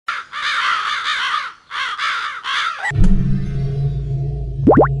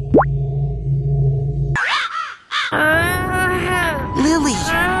Lily!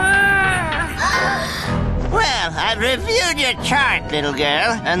 Well, I've reviewed your chart, little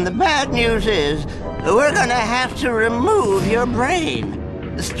girl, and the bad news is we're gonna have to remove your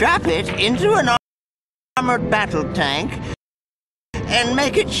brain. Strap it into an armored battle tank and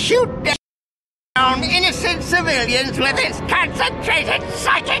make it shoot down innocent civilians with its concentrated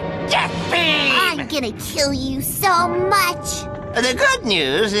psychic death beam! I'm gonna kill you so much! The good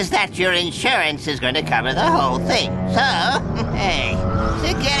news is that your insurance is going to cover the whole thing. So, hey, is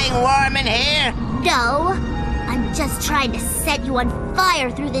it getting warm in here? No, I'm just trying to set you on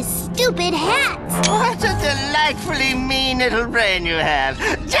fire through this stupid hat! What a delightfully mean little brain you have.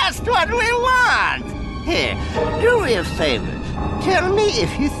 Just what we want! Here, do me a favor. Tell me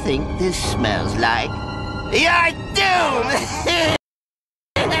if you think this smells like your doom!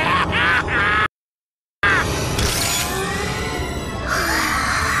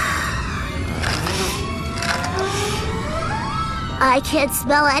 I can't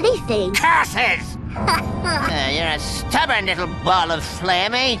smell anything. Curses! You're a stubborn little ball of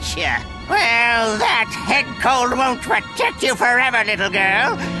flame, ain't you? Well, that head cold won't protect you forever, little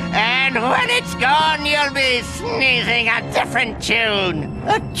girl. And when it's gone, you'll be sneezing a different tune.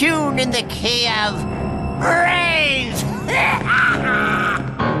 A tune in the key of brains.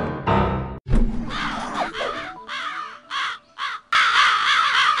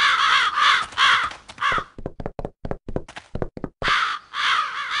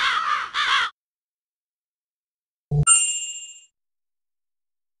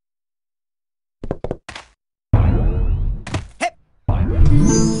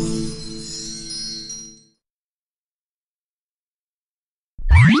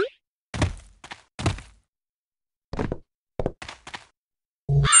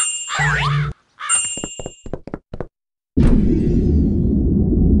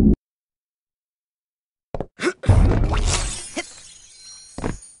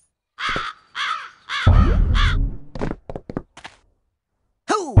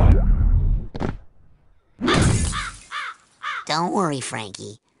 Don't worry,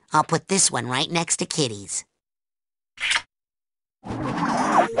 Frankie. I'll put this one right next to Kitty's.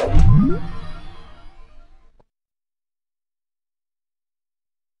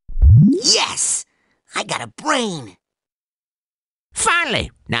 Yes! I got a brain!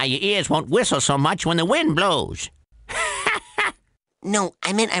 Finally! Now your ears won't whistle so much when the wind blows. No,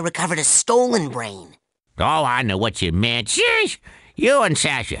 I meant I recovered a stolen brain. Oh, I know what you meant. Sheesh! You and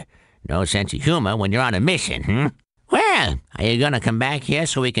Sasha. No sense of humor when you're on a mission, hmm? Well, are you gonna come back here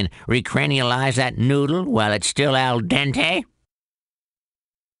so we can recranialize that noodle while it's still al dente?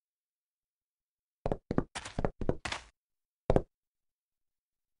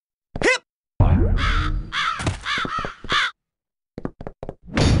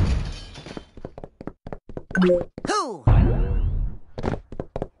 Who?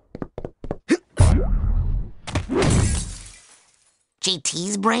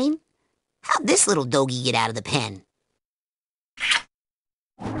 JT's brain? How'd this little doggy get out of the pen?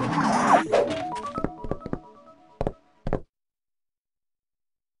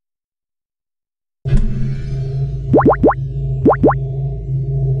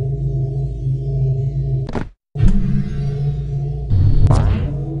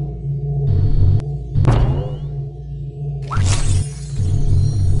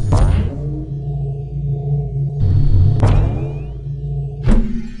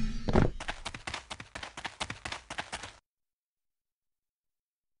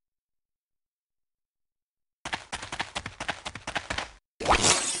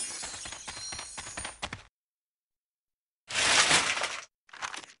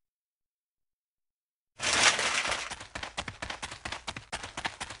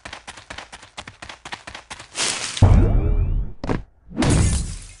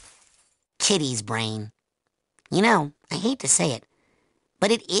 Kitty's brain. You know, I hate to say it,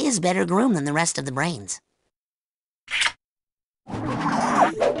 but it is better groomed than the rest of the brains.